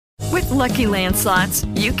Lucky Land Slots,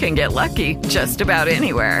 you can get lucky just about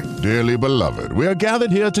anywhere. Dearly beloved, we are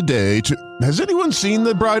gathered here today to... Has anyone seen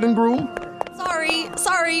the bride and groom?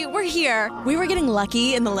 Sorry, we're here. We were getting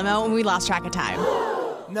lucky in the limo and we lost track of time.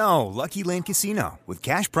 No, Lucky Land Casino, with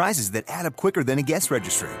cash prizes that add up quicker than a guest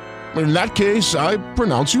registry. In that case, I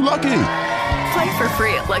pronounce you lucky. Play for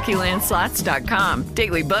free at LuckyLandSlots.com.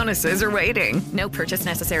 Daily bonuses are waiting. No purchase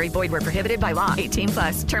necessary. Void where prohibited by law.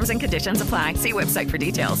 18+. Terms and conditions apply. See website for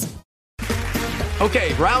details.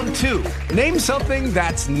 Okay, round two. Name something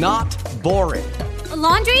that's not boring. A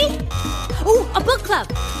laundry? Ooh, a book club.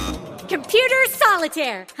 Computer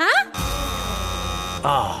solitaire, huh?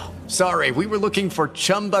 Ah, sorry, we were looking for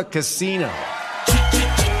Chumba Casino.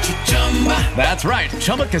 That's right,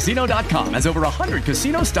 ChumbaCasino.com has over 100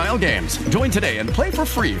 casino-style games. Join today and play for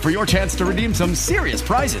free for your chance to redeem some serious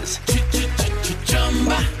prizes.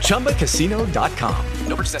 ChumbaCasino.com.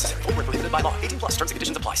 No purchase necessary. Void where prohibited by law. 18+. Terms and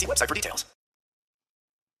conditions apply. See website for details.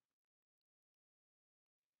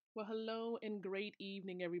 Well, hello and great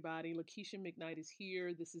evening, everybody. Lakeisha McKnight is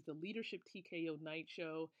here. This is the Leadership TKO Night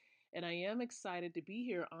Show, and I am excited to be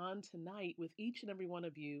here on tonight with each and every one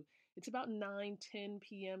of you. It's about 9:10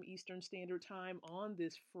 p.m. Eastern Standard Time on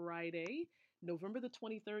this Friday, November the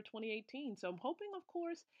 23rd, 2018. So I'm hoping, of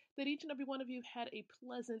course, that each and every one of you had a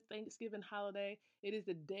pleasant Thanksgiving holiday. It is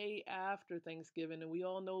the day after Thanksgiving, and we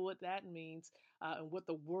all know what that means and what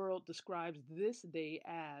the world describes this day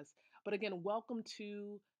as. But again, welcome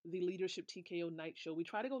to the Leadership TKO Night Show. We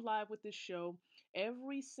try to go live with this show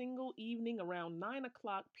every single evening around 9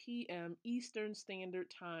 o'clock p.m. Eastern Standard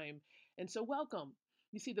Time. And so welcome.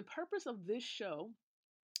 You see, the purpose of this show,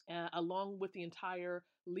 along with the entire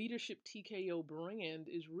Leadership TKO brand,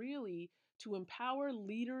 is really to empower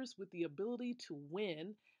leaders with the ability to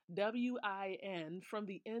win, W-I-N, from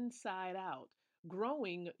the inside out,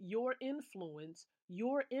 growing your influence,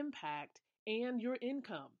 your impact, and your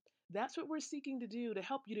income. That's what we're seeking to do to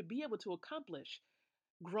help you to be able to accomplish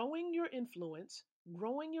growing your influence,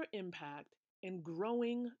 growing your impact, and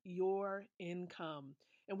growing your income.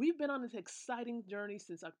 And we've been on this exciting journey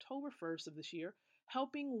since October 1st of this year,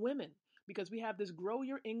 helping women, because we have this Grow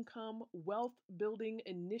Your Income Wealth Building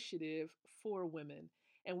Initiative for women.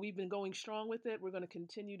 And we've been going strong with it. We're going to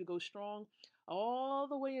continue to go strong all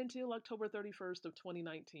the way until October 31st of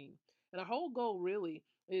 2019. And our whole goal really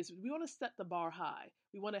is we want to set the bar high.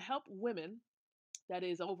 We want to help women, that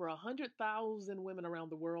is over 100,000 women around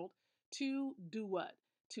the world, to do what?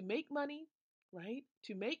 To make money, right?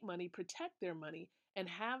 To make money, protect their money, and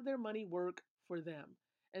have their money work for them.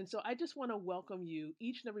 And so I just want to welcome you,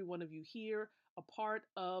 each and every one of you here, a part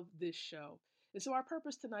of this show. And so our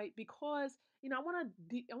purpose tonight, because I want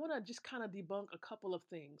to just kind of debunk a couple of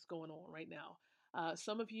things going on right now.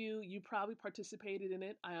 Some of you probably participated in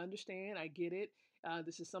it. I understand. I get it.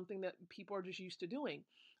 This is something that people are just used to doing.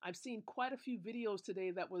 I've seen quite a few videos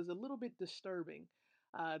today that was a little bit disturbing.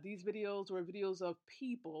 These videos were videos of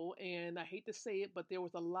people, and I hate to say it, but there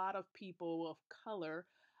was a lot of people of color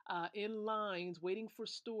in lines waiting for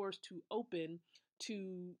stores to open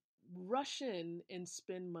to rush in and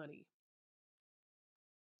spend money.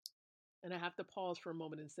 And I have to pause for a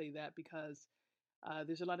moment and say that because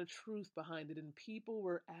there's a lot of truth behind it, and people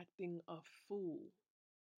were acting a fool.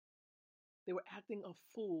 They were acting a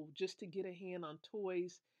fool just to get a hand on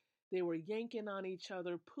toys. They were yanking on each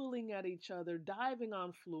other, pulling at each other, diving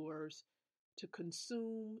on floors to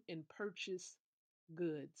consume and purchase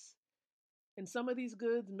goods. And some of these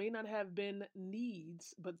goods may not have been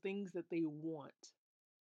needs, but things that they want.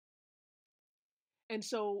 And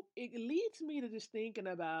so it leads me to just thinking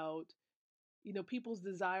about, people's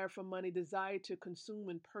desire for money, desire to consume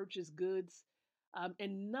and purchase goods,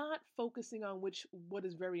 and not focusing on what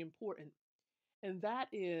is very important. And that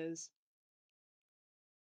is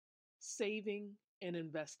saving and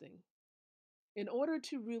investing. In order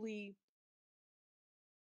to really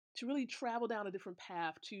travel down a different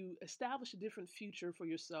path, to establish a different future for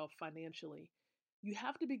yourself financially, you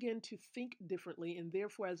have to begin to think differently, and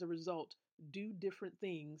therefore, as a result, do different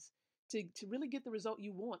things to really get the result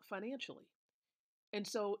you want financially. And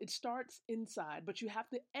so it starts inside, but you have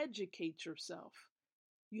to educate yourself.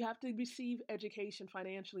 You have to receive education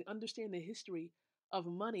financially, understand the history of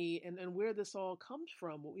money and where this all comes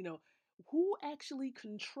from. Who actually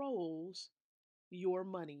controls your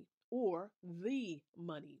money or the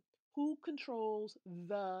money? Who controls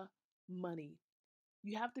the money?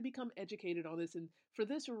 You have to become educated on this. And for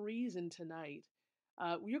this reason tonight,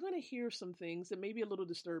 you're going to hear some things that may be a little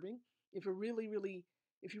disturbing. If you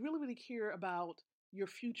really care about your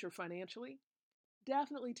future financially,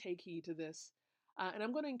 definitely take heed to this. And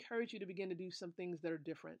I'm going to encourage you to begin to do some things that are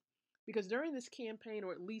different. Because during this campaign,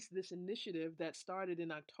 or at least this initiative that started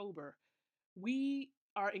in October, we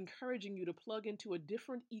are encouraging you to plug into a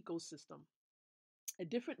different ecosystem, a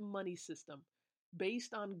different money system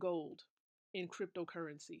based on gold in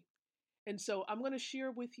cryptocurrency. And so I'm going to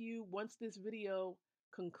share with you once this video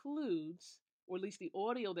concludes, or at least the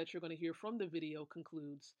audio that you're going to hear from the video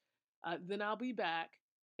concludes, then I'll be back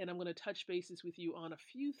and I'm going to touch bases with you on a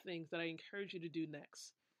few things that I encourage you to do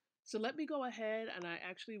next. So let me go ahead, and I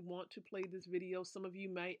actually want to play this video. Some of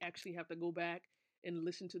you might actually have to go back and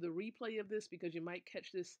listen to the replay of this because you might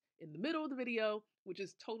catch this in the middle of the video, which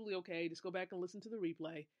is totally okay. Just go back and listen to the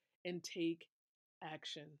replay and take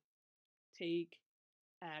action. Take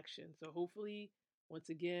action. So hopefully, once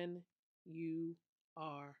again, you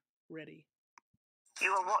are ready.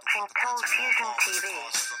 You are watching Cold Fusion TV.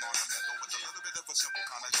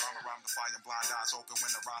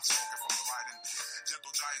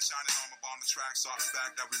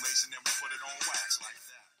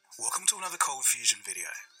 Welcome to another Cold Fusion video.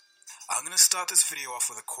 I'm going to start this video off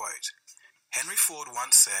with a quote. Henry Ford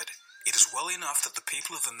once said, "It is well enough that the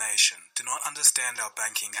people of the nation do not understand our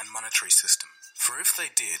banking and monetary system. For if they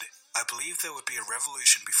did, I believe there would be a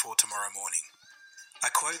revolution before tomorrow morning." I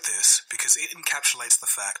quote this because it encapsulates the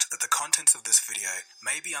fact that the contents of this video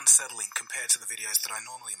may be unsettling compared to the videos that I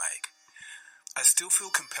normally make. I still feel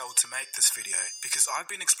compelled to make this video because I've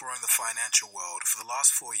been exploring the financial world for the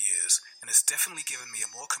last 4 years, and it's definitely given me a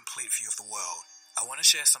more complete view of the world. I want to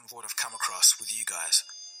share some of what I've come across with you guys.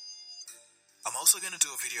 I'm also going to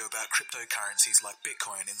do a video about cryptocurrencies like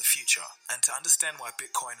Bitcoin in the future, and to understand why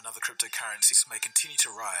Bitcoin and other cryptocurrencies may continue to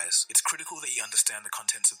rise, it's critical that you understand the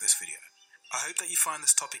contents of this video. I hope that you find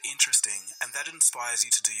this topic interesting and that it inspires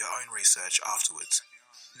you to do your own research afterwards.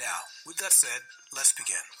 Now, with that said, let's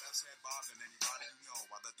begin.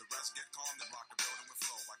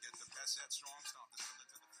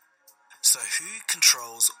 So who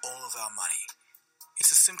controls all of our money?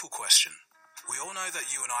 It's a simple question. We all know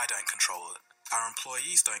that you and I don't control it. Our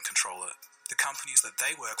employees don't control it. The companies that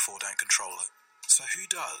they work for don't control it. So who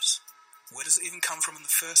does? Where does it even come from in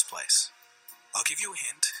the first place? I'll give you a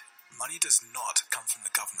hint. Money does not come from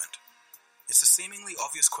the government. It's a seemingly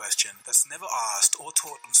obvious question that's never asked or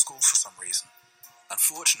taught in schools for some reason.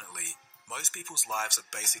 Unfortunately, most people's lives are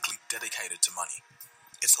basically dedicated to money.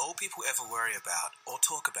 It's all people ever worry about or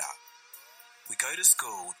talk about. We go to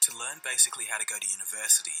school to learn basically how to go to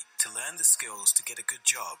university, to learn the skills to get a good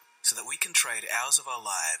job, so that we can trade hours of our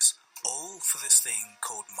lives, all for this thing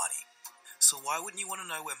called money. So why wouldn't you want to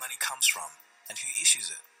know where money comes from and who issues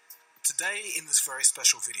it? Today, in this very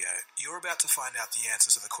special video, you're about to find out the answer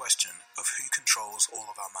to the question of who controls all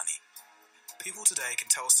of our money. People today can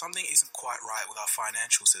tell something isn't quite right with our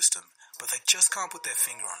financial system, but they just can't put their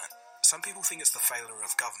finger on it. Some people think it's the failure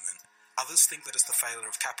of government, others think that it's the failure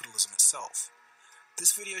of capitalism itself.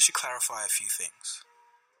 This video should clarify a few things.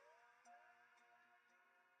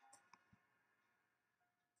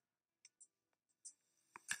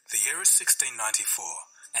 The year is 1694.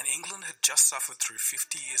 And England had just suffered through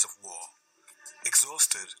 50 years of war.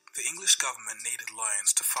 Exhausted, the English government needed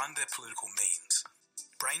loans to fund their political means.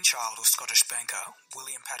 Brainchild of Scottish banker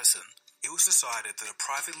William Paterson, it was decided that a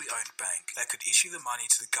privately owned bank that could issue the money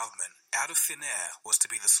to the government out of thin air was to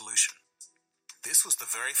be the solution. This was the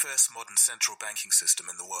very first modern central banking system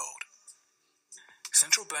in the world.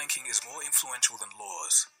 Central banking is more influential than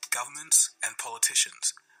laws, governments, and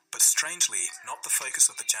politicians, but strangely not the focus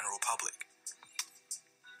of the general public.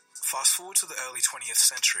 Fast forward to the early 20th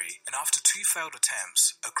century, and after 2 failed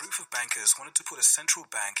attempts, a group of bankers wanted to put a central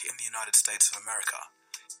bank in the United States of America.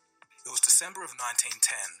 It was December of 1910,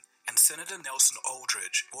 and Senator Nelson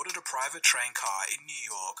Aldrich boarded a private train car in New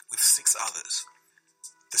York with 6 others.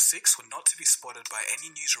 The 6 were not to be spotted by any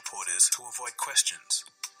news reporters to avoid questions.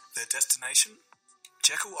 Their destination?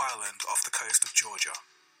 Jekyll Island off the coast of Georgia.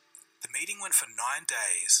 The meeting went for 9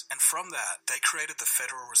 days, and from that, they created the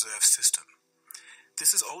Federal Reserve System.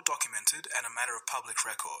 This is all documented and a matter of public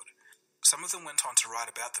record. Some of them went on to write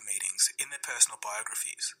about the meetings in their personal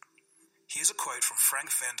biographies. Here's a quote from Frank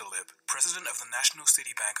Vanderlip, president of the National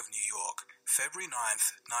City Bank of New York, February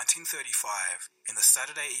 9th, 1935, in the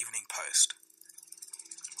Saturday Evening Post.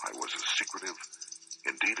 I was as secretive,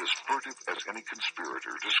 indeed as furtive as any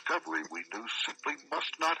conspirator. Discovery, we knew, simply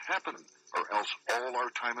must not happen, or else all our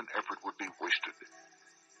time and effort would be wasted.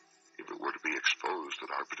 If it were to be exposed that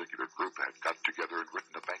our particular group had got together and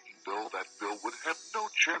written a banking bill, that bill would have no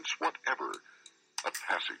chance whatever of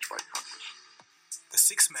passage by Congress. The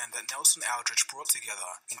 6 men that Nelson Aldrich brought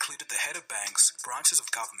together included the head of banks, branches of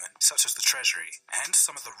government, such as the Treasury, and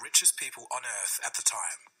some of the richest people on earth at the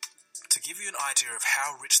time. To give you an idea of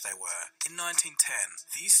how rich they were, in 1910,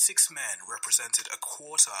 these 6 men represented a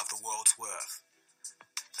quarter of the world's worth.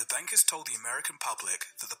 The bankers told the American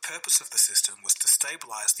public that the purpose of the system was to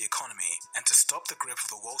stabilize the economy and to stop the grip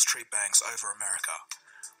of the Wall Street banks over America.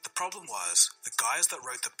 The problem was, the guys that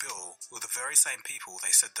wrote the bill were the very same people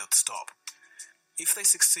they said they'd stop. If they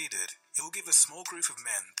succeeded, it will give a small group of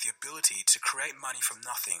men the ability to create money from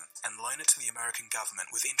nothing and loan it to the American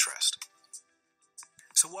government with interest.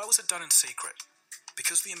 So why was it done in secret?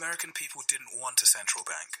 Because the American people didn't want a central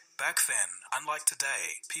bank. Back then, unlike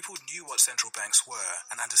today, people knew what central banks were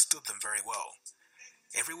and understood them very well.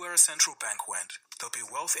 Everywhere a central bank went, there'll be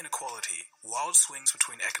wealth inequality, wild swings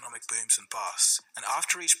between economic booms and busts, and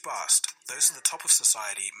after each bust, those at the top of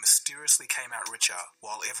society mysteriously came out richer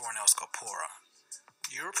while everyone else got poorer.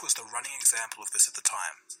 Europe was the running example of this at the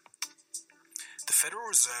time. The Federal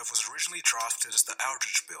Reserve was originally drafted as the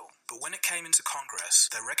Aldrich Bill, but when it came into Congress,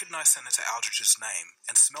 they recognized Senator Aldrich's name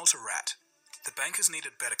and smelt a rat. The bankers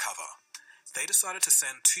needed better cover. They decided to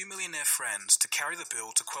send 2 millionaire friends to carry the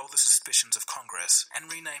bill to quell the suspicions of Congress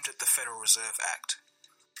and renamed it the Federal Reserve Act.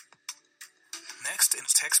 Next, in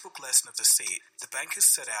a textbook lesson of deceit, the bankers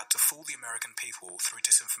set out to fool the American people through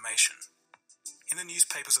disinformation. In the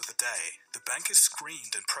newspapers of the day, the bankers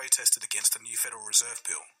screamed and protested against the new Federal Reserve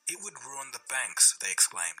Bill. It would ruin the banks, they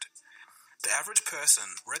exclaimed. The average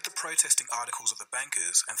person read the protesting articles of the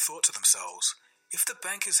bankers and thought to themselves, if the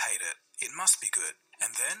bankers hate it, it must be good.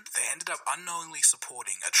 And then they ended up unknowingly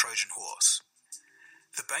supporting a Trojan horse.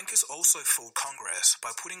 The bankers also fooled Congress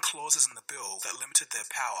by putting clauses in the bill that limited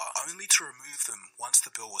their power only to remove them once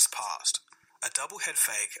the bill was passed. A double head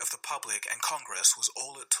fake of the public and Congress was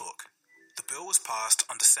all it took. The bill was passed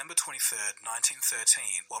on December 23,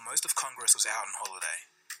 1913, while most of Congress was out on holiday.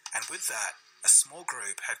 And with that, a small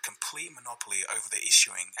group had complete monopoly over the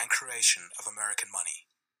issuing and creation of American money.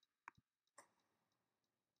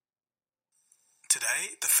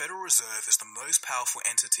 Today, the Federal Reserve is the most powerful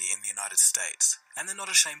entity in the United States, and they're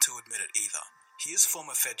not ashamed to admit it either. Here's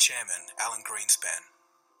former Fed Chairman Alan Greenspan.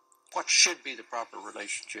 What should be the proper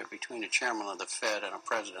relationship between a chairman of the Fed and a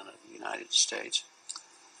president of the United States?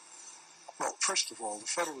 Well, first of all, the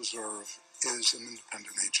Federal Reserve is an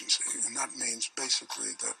independent agency, and that means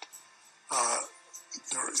basically that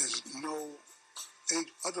there is no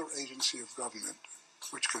other agency of government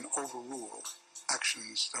which can overrule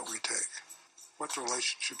actions that we take. What the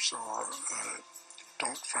relationships are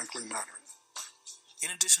don't frankly matter. In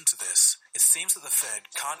addition to this, it seems that the Fed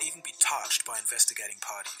can't even be touched by investigating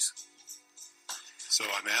parties. So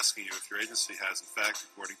I'm asking you if your agency has, in fact,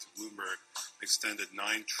 according to Bloomberg, extended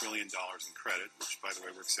 $9 trillion in credit, which, by the way,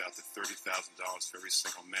 works out to $30,000 for every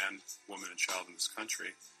single man, woman, and child in this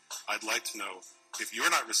country. I'd like to know, if you're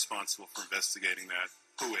not responsible for investigating that,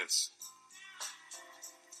 who is?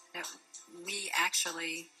 We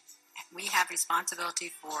have responsibility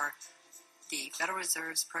for the Federal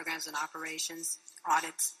Reserve's programs and operations,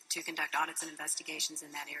 audits, to conduct audits and investigations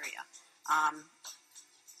in that area.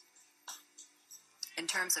 In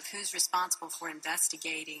terms of who's responsible for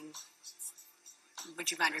investigating, would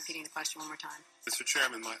you mind repeating the question one more time? Mr.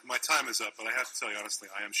 Chairman, my time is up, but I have to tell you honestly,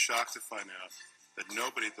 I am shocked to find out that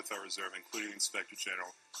nobody at the Federal Reserve, including the Inspector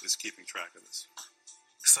General, is keeping track of this.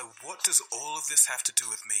 So what does all of this have to do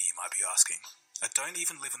with me, you might be asking? I don't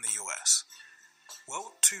even live in the US.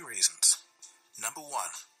 Well, 2 reasons. Number 1,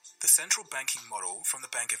 the central banking model from the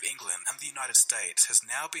Bank of England and the United States has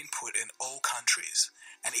now been put in all countries,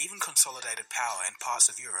 and even consolidated power in parts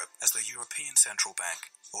of Europe as the European Central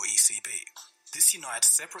Bank, or ECB. This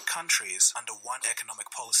unites separate countries under one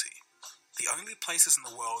economic policy. The only places in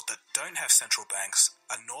the world that don't have central banks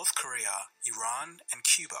are North Korea, Iran, and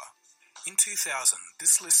Cuba. In 2000,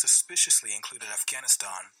 this list suspiciously included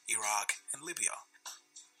Afghanistan, Iraq, and Libya.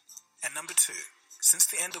 And number 2, since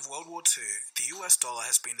the end of World War II, the US dollar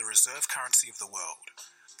has been the reserve currency of the world.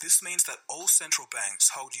 This means that all central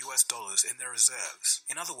banks hold US dollars in their reserves.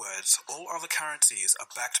 In other words, all other currencies are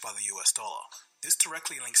backed by the US dollar. This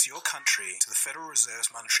directly links your country to the Federal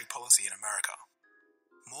Reserve's monetary policy in America.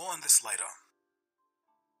 More on this later.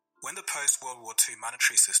 When the post-World War II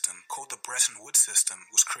monetary system, called the Bretton Woods system,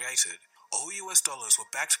 was created, all US dollars were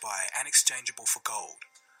backed by and exchangeable for gold.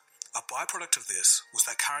 A byproduct of this was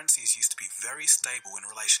that currencies used to be very stable in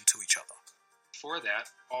relation to each other. Before that,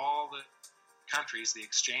 all the countries, the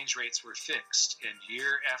exchange rates were fixed, and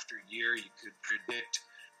year after year you could predict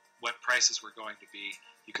what prices were going to be.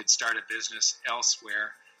 You could start a business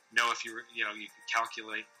elsewhere, know if you could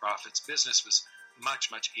calculate profits. Business was much,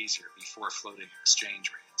 much easier before floating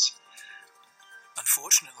exchange rates.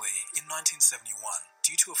 Unfortunately, in 1971,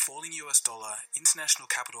 due to a falling US dollar, international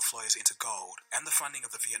capital flows into gold, and the funding of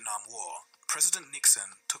the Vietnam War, President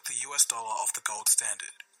Nixon took the US dollar off the gold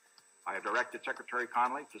standard. I have directed Secretary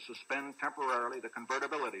Connally to suspend temporarily the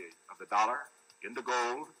convertibility of the dollar into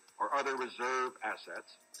gold or other reserve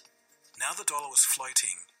assets. Now the dollar was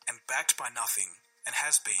floating and backed by nothing, and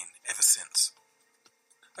has been ever since.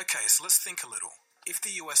 Okay, so let's think a little. If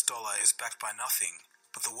the US dollar is backed by nothing,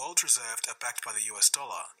 but the world's reserves are backed by the US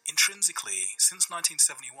dollar, intrinsically, since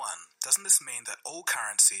 1971, doesn't this mean that all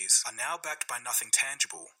currencies are now backed by nothing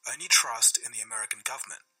tangible, only trust in the American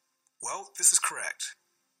government? Well, this is correct.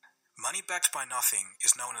 Money backed by nothing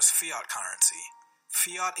is known as fiat currency.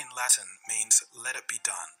 Fiat in Latin means let it be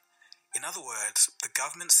done. In other words, the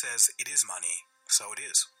government says it is money, so it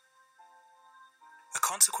is. A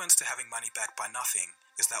consequence to having money backed by nothing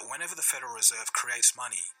is that whenever the Federal Reserve creates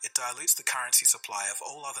money, it dilutes the currency supply of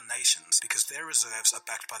all other nations because their reserves are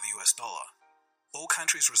backed by the US dollar. All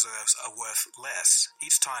countries' reserves are worth less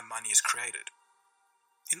each time money is created.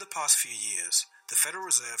 In the past few years, the Federal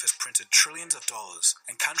Reserve has printed trillions of dollars,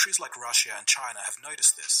 and countries like Russia and China have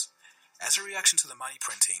noticed this. As a reaction to the money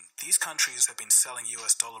printing, these countries have been selling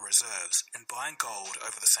US dollar reserves and buying gold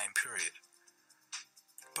over the same period.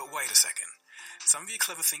 But wait a second. Some of you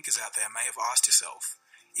clever thinkers out there may have asked yourself,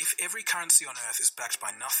 if every currency on Earth is backed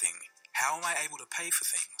by nothing, how am I able to pay for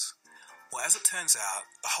things? Well, as it turns out,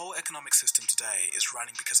 the whole economic system today is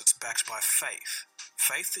running because it's backed by faith.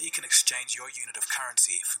 Faith that you can exchange your unit of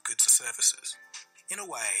currency for goods or services. In a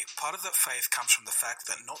way, part of that faith comes from the fact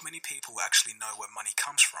that not many people actually know where money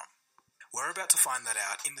comes from. We're about to find that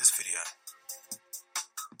out in this video.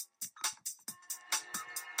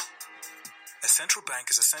 A central bank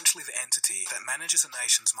is essentially the entity that manages a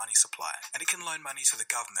nation's money supply, and it can loan money to the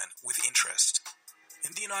government with interest.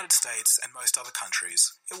 In the United States and most other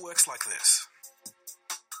countries, it works like this.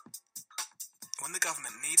 When the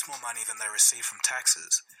government needs more money than they receive from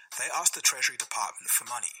taxes, they ask the Treasury Department for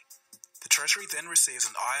money. The Treasury then receives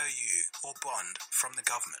an IOU or bond from the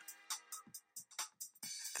government.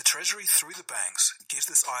 The Treasury, through the banks, gives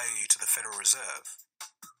this IOU to the Federal Reserve.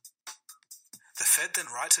 The Fed then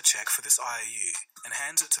writes a check for this IOU and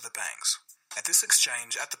hands it to the banks. At this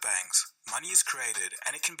exchange at the banks, money is created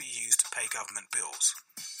and it can be used to pay government bills.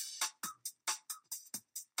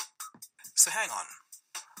 So hang on,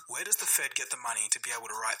 where does the Fed get the money to be able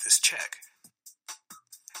to write this check?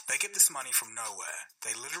 They get this money from nowhere.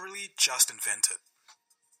 They literally just invent it.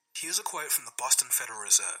 Here's a quote from the Boston Federal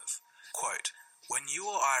Reserve. Quote, "When you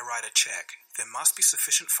or I write a check, there must be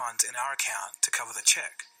sufficient funds in our account to cover the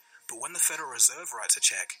check. But when the Federal Reserve writes a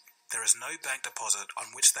check, there is no bank deposit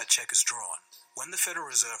on which that check is drawn. When the Federal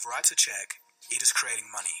Reserve writes a check, it is creating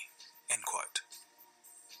money." End quote.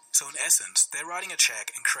 So in essence, they're writing a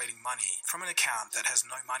check and creating money from an account that has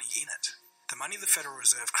no money in it. The money the Federal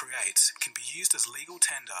Reserve creates can be used as legal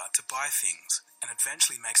tender to buy things and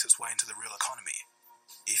eventually makes its way into the real economy.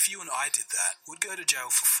 If you and I did that, we'd go to jail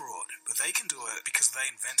for fraud, but they can do it because they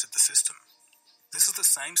invented the system. This is the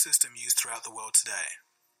same system used throughout the world today.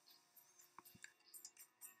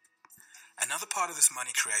 Another part of this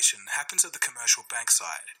money creation happens at the commercial bank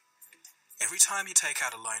side. Every time you take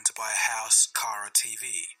out a loan to buy a house, car, or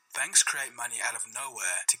TV, banks create money out of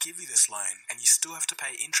nowhere to give you this loan, and you still have to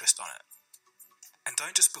pay interest on it. And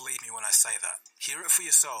don't just believe me when I say that. Hear it for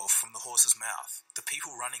yourself from the horse's mouth, the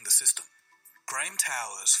people running the system. Graham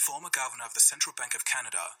Towers, former governor of the Central Bank of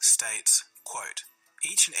Canada, states, quote,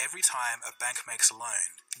 "Each and every time a bank makes a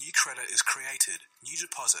loan, new credit is created, new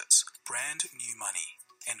deposits, brand new money."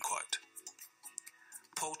 End quote.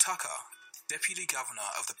 Paul Tucker, Deputy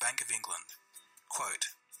Governor of the Bank of England, quote,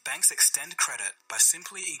 "Banks extend credit by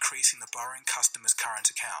simply increasing the borrowing customer's current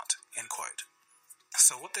account." End quote.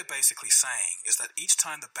 So what they're basically saying is that each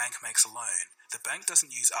time the bank makes a loan, the bank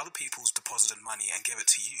doesn't use other people's deposited money and give it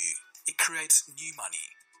to you. It creates new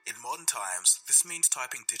money. In modern times, this means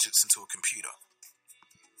typing digits into a computer.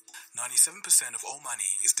 97% of all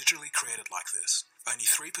money is digitally created like this. Only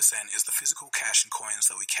 3% is the physical cash and coins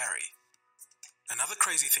that we carry. Another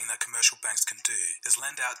crazy thing that commercial banks can do is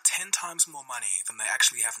lend out 10 times more money than they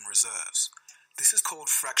actually have in reserves. This is called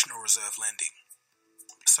fractional reserve lending.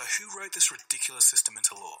 So who wrote this ridiculous system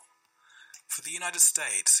into law? For the United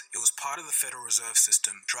States, it was part of the Federal Reserve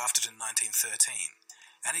System drafted in 1913.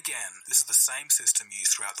 And again, this is the same system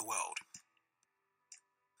used throughout the world.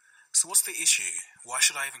 So what's the issue? Why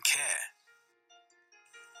should I even care?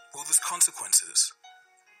 Well, there's consequences.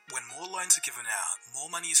 When more loans are given out, more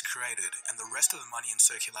money is created, and the rest of the money in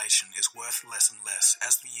circulation is worth less and less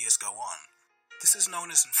as the years go on. This is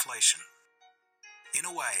known as inflation. In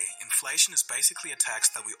a way, inflation is basically a tax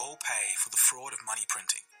that we all pay for the fraud of money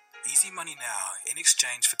printing. Easy money now in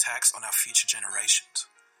exchange for tax on our future generations.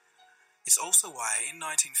 It's also why in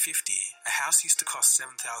 1950, a house used to cost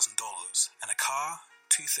 $7,000 and a car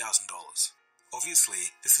 $2,000.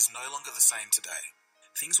 Obviously, this is no longer the same today.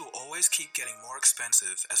 Things will always keep getting more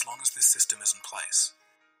expensive as long as this system is in place.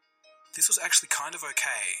 This was actually kind of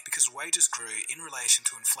okay because wages grew in relation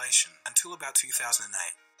to inflation until about 2008.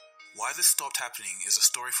 Why this stopped happening is a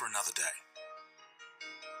story for another day.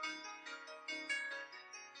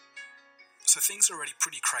 So things are already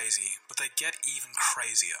pretty crazy, but they get even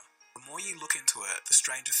crazier. The more you look into it, the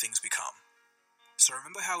stranger things become. So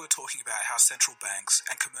remember how we were talking about how central banks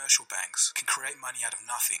and commercial banks can create money out of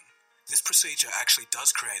nothing? This procedure actually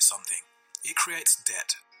does create something. It creates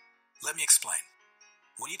debt. Let me explain.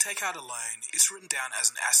 When you take out a loan, it's written down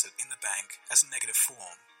as an asset in the bank as a negative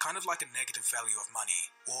form, kind of like a negative value of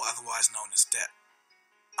money, or otherwise known as debt.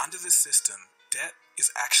 Under this system, debt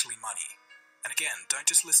is actually money. And again, don't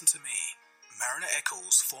just listen to me. Mariner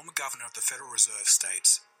Eccles, former governor of the Federal Reserve,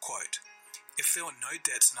 states, quote, "If there were no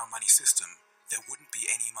debts in our money system, there wouldn't be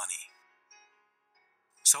any money."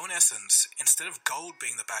 So in essence, instead of gold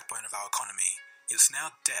being the backbone of our economy, it's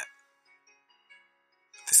now debt.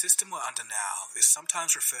 The system we're under now is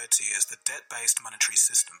sometimes referred to as the debt-based monetary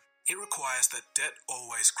system. It requires that debt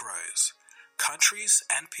always grows. Countries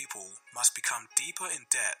and people must become deeper in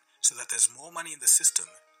debt so that there's more money in the system,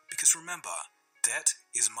 because remember, debt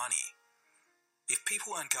is money. If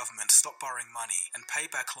people and governments stop borrowing money and pay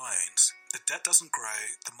back loans, the debt doesn't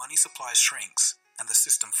grow, the money supply shrinks, and the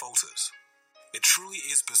system falters. It truly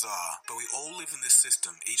is bizarre, but we all live in this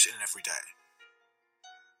system each and every day.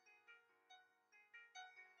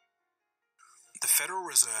 The Federal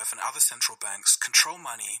Reserve and other central banks control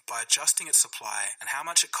money by adjusting its supply and how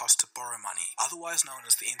much it costs to borrow money, otherwise known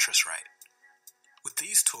as the interest rate. With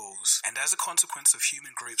these tools, and as a consequence of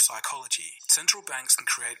human group psychology, central banks can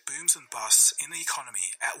create booms and busts in the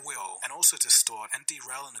economy at will and also distort and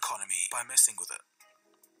derail an economy by messing with it.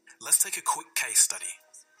 Let's take a quick case study.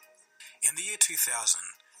 In the year 2000,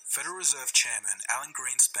 Federal Reserve Chairman Alan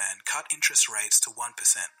Greenspan cut interest rates to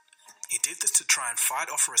 1%. He did this to try and fight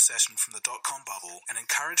off a recession from the dot-com bubble and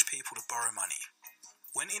encourage people to borrow money.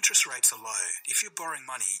 When interest rates are low, if you're borrowing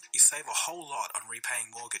money, you save a whole lot on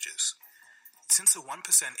repaying mortgages. Since a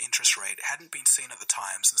 1% interest rate hadn't been seen at the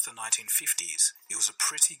time since the 1950s, it was a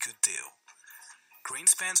pretty good deal.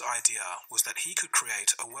 Greenspan's idea was that he could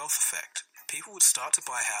create a wealth effect. People would start to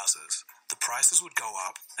buy houses, the prices would go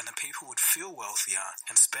up, and then people would feel wealthier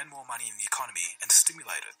and spend more money in the economy and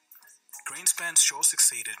stimulate it. Greenspan sure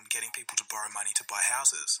succeeded in getting people to borrow money to buy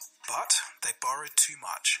houses, but they borrowed too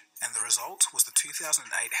much, and the result was the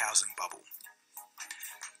 2008 housing bubble.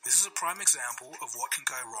 This is a prime example of what can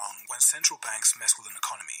go wrong when central banks mess with an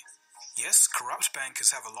economy. Yes, corrupt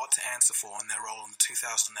bankers have a lot to answer for in their role in the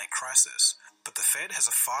 2008 crisis, but the Fed has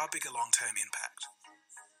a far bigger long-term impact.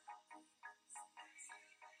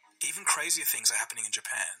 Even crazier things are happening in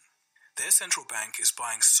Japan. Their central bank is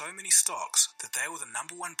buying so many stocks that they were the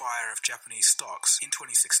 #1 buyer of Japanese stocks in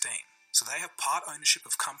 2016. So they have part ownership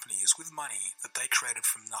of companies with money that they created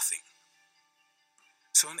from nothing.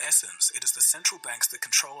 So in essence, it is the central banks that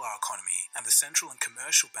control our economy and the central and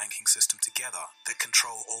commercial banking system together that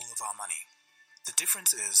control all of our money. The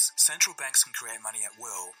difference is, central banks can create money at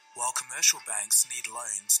will, while commercial banks need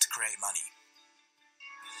loans to create money.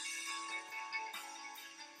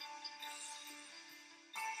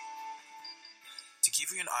 To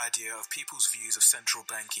give you an idea of people's views of central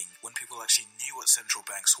banking when people actually knew what central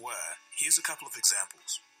banks were, here's a couple of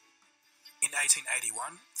examples. In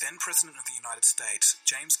 1881, then President of the United States,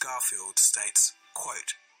 James Garfield, states,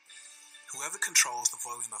 quote, "Whoever controls the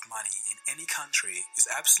volume of money in any country is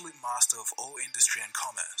absolute master of all industry and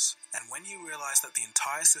commerce, and when you realize that the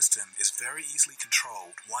entire system is very easily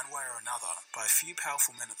controlled one way or another by a few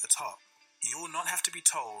powerful men at the top, you will not have to be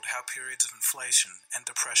told how periods of inflation and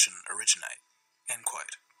depression originate." End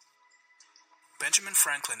quote. Benjamin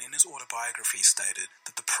Franklin in his autobiography stated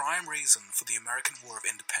that the prime reason for the American War of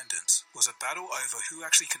Independence was a battle over who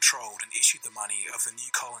actually controlled and issued the money of the new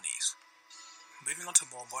colonies. Moving on to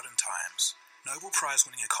more modern times, Nobel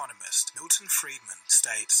Prize-winning economist Milton Friedman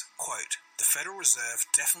states, quote, "The Federal Reserve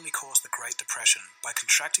definitely caused the Great Depression by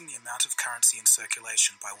contracting the amount of currency in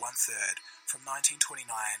circulation by 1/3 from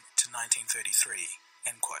 1929 to 1933,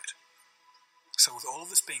 end quote. So with all of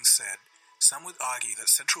this being said, some would argue that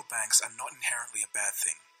central banks are not inherently a bad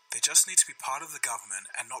thing. They just need to be part of the government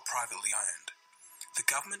and not privately owned. The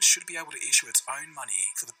government should be able to issue its own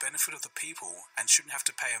money for the benefit of the people and shouldn't have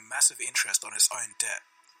to pay a massive interest on its own debt.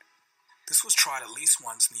 This was tried at least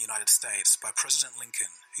once in the United States by President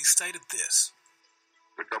Lincoln, who stated this: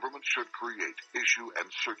 "The government should create, issue,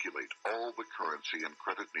 and circulate all the currency and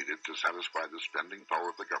credit needed to satisfy the spending power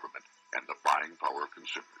of the government and the buying power of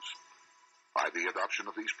consumers. By the adoption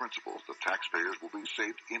of these principles, the taxpayers will be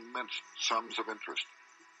saved immense sums of interest.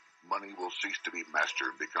 Money will cease to be master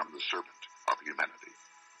and become the servant of humanity."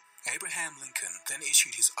 Abraham Lincoln then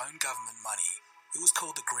issued his own government money. It was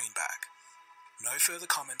called the greenback. No further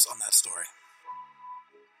comments on that story.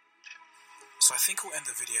 So I think we'll end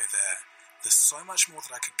the video there. There's so much more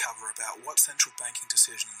that I could cover about what central banking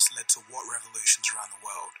decisions led to what revolutions around the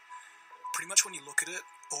world. Pretty much when you look at it,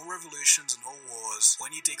 all revolutions and all wars,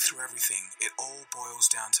 when you dig through everything, it all boils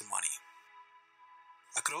down to money.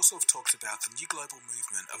 I could also have talked about the new global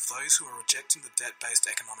movement of those who are rejecting the debt-based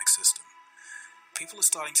economic system. People are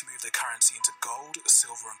starting to move their currency into gold,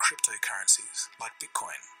 silver, and cryptocurrencies, like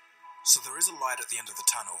Bitcoin. So there is a light at the end of the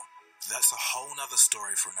tunnel. That's a whole nother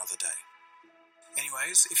story for another day.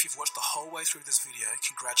 Anyways, if you've watched the whole way through this video,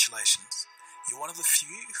 congratulations. You're one of the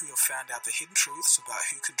few who have found out the hidden truths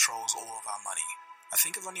about who controls all of our money. I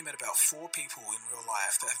think I've only met about 4 people in real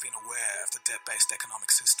life that have been aware of the debt-based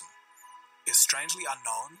economic system. It's strangely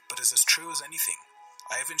unknown, but is as true as anything.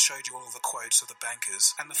 I even showed you all of the quotes of the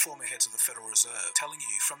bankers and the former heads of the Federal Reserve telling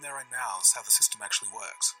you from their own mouths how the system actually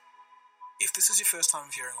works. If this is your first time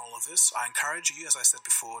hearing all of this, I encourage you, as I said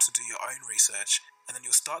before, to do your own research, and then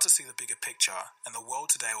you'll start to see the bigger picture, and the world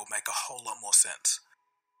today will make a whole lot more sense.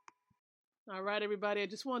 All right, everybody, I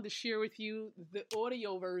just wanted to share with you the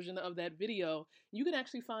audio version of that video. You can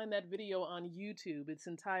actually find that video on YouTube. It's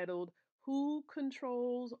entitled, "Who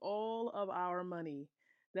Controls All of Our Money?"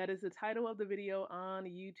 That is the title of the video on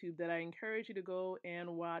YouTube that I encourage you to go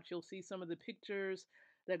and watch. You'll see some of the pictures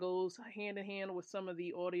that goes hand in hand with some of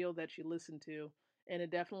the audio that you listen to. And it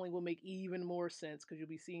definitely will make even more sense because you'll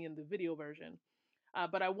be seeing the video version.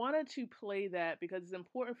 But I wanted to play that because it's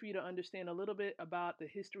important for you to understand a little bit about the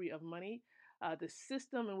history of money, the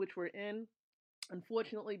system in which we're in.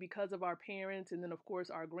 Unfortunately, because of our parents and then, of course,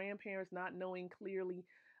 our grandparents not knowing clearly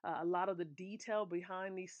a lot of the detail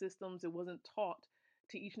behind these systems, it wasn't taught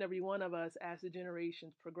to each and every one of us as the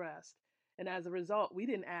generations progressed. And as a result, we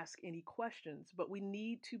didn't ask any questions, but we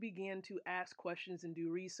need to begin to ask questions and do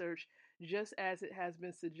research, just as it has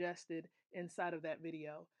been suggested inside of that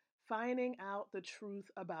video. Finding out the truth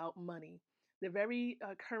about money. The very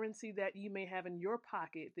currency that you may have in your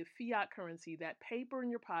pocket, the fiat currency, that paper in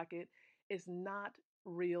your pocket, is not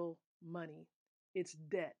real money. It's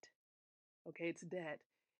debt. Okay, it's debt.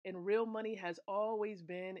 And real money has always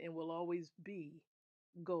been and will always be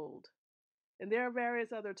gold. And there are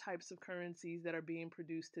various other types of currencies that are being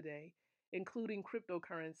produced today, including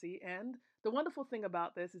cryptocurrency. And the wonderful thing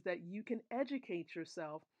about this is that you can educate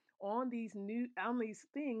yourself on these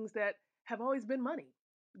things that have always been money,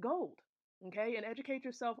 gold. Okay, and educate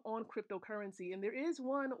yourself on cryptocurrency. And there is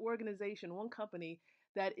one organization, one company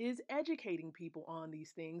that is educating people on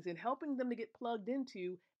these things and helping them to get plugged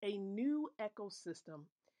into a new ecosystem.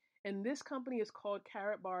 And this company is called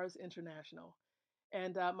Karatbars International.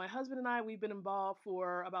 And my husband and I, we've been involved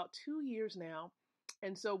for about 2 years now.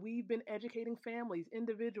 And so we've been educating families,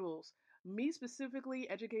 individuals, me specifically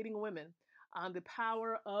educating women on the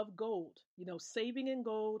power of gold, saving in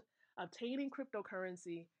gold, obtaining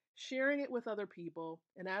cryptocurrency, sharing it with other people.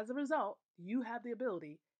 And as a result, you have the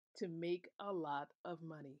ability to make a lot of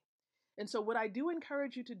money. And so what I do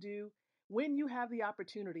encourage you to do when you have the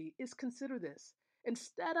opportunity is consider this.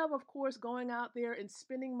 Instead of course, going out there and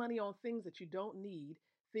spending money on things that you don't need,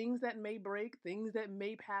 things that may break, things that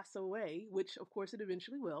may pass away, which of course it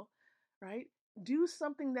eventually will, right? Do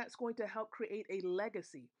something that's going to help create a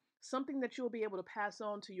legacy, something that you'll be able to pass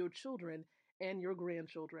on to your children and your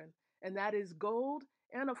grandchildren. And that is gold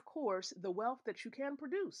and of course, the wealth that you can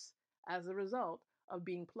produce as a result of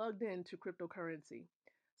being plugged into cryptocurrency.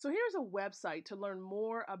 So here's a website to learn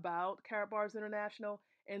more about Karatbars International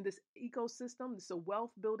and this ecosystem. This is a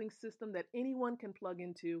wealth building system that anyone can plug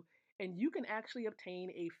into, and you can actually obtain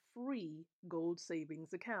a free gold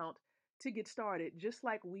savings account to get started, just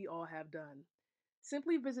like we all have done.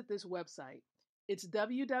 Simply visit this website. It's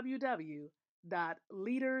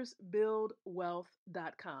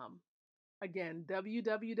www.leadersbuildwealth.com. Again,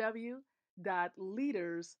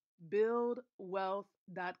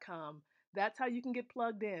 www.leadersbuildwealth.com. That's how you can get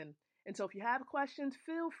plugged in. And so if you have questions,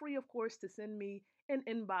 feel free, of course, to send me an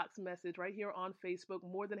inbox message right here on Facebook.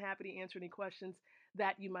 More than happy to answer any questions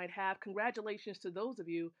that you might have. Congratulations to those of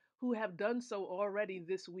you who have done so already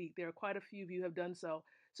this week. There are quite a few of you who have done so.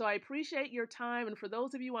 So I appreciate your time. And for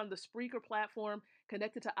those of you on the Spreaker platform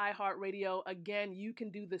connected to iHeartRadio, again, you can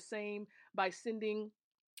do the same by sending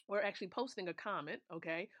or actually posting a comment,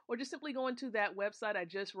 okay? Or just simply going to that website I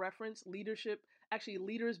just referenced,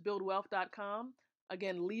 leadersbuildwealth.com.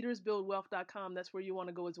 Again, leadersbuildwealth.com, that's where you want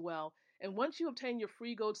to go as well. And once you obtain your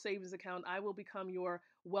free gold savings account, I will become your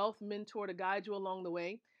wealth mentor to guide you along the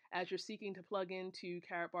way as you're seeking to plug into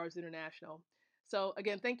Karatbars International. So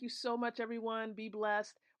again, thank you so much, everyone. Be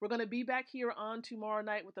blessed. We're going to be back here on tomorrow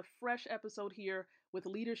night with a fresh episode here with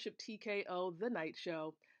Leadership TKO, The Night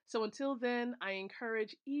Show. So until then, I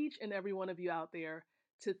encourage each and every one of you out there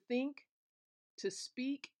to think, to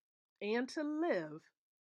speak, and to live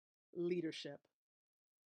leadership.